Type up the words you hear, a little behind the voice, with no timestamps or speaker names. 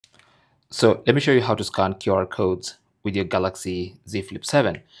So let me show you how to scan QR codes with your Galaxy Z Flip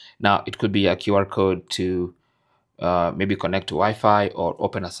 7. Now, it could be a QR code to maybe connect to Wi-Fi or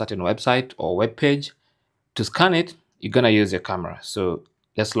open a certain website or web page. To scan it, you're going to use your camera. So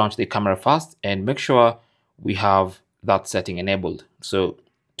let's launch the camera first and make sure we have that setting enabled. So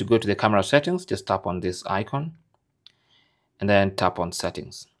to go to the camera settings, just tap on this icon and then tap on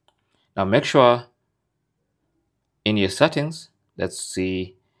settings. Now make sure in your settings, let's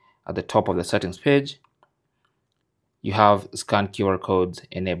see at the top of the settings page, you have scan QR codes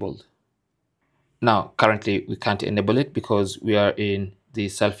enabled. Now, currently we can't enable it because we are in the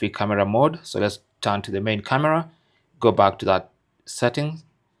selfie camera mode. So let's turn to the main camera, go back to that settings,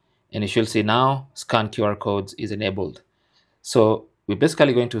 and you should see now scan QR codes is enabled. So we're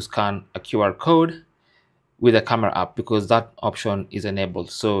basically going to scan a QR code with the camera app because that option is enabled.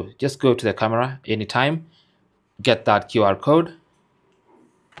 So just go to the camera anytime, get that QR code,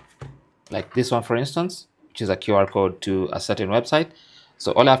 like this one, for instance, which is a QR code to a certain website.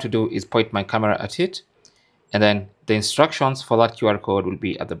 So all I have to do is point my camera at it, and then the instructions for that QR code will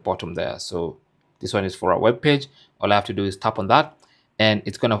be at the bottom there. So this one is for a web page. All I have to do is tap on that, and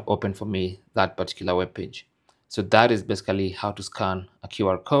it's going to open for me that particular web page. So that is basically how to scan a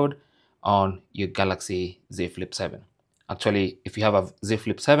QR code on your Galaxy Z Flip 7. Actually, if you have a Z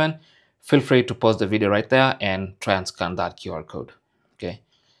Flip 7, feel free to pause the video right there and try and scan that QR code. Okay.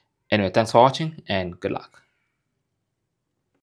 Anyway, thanks for watching and good luck.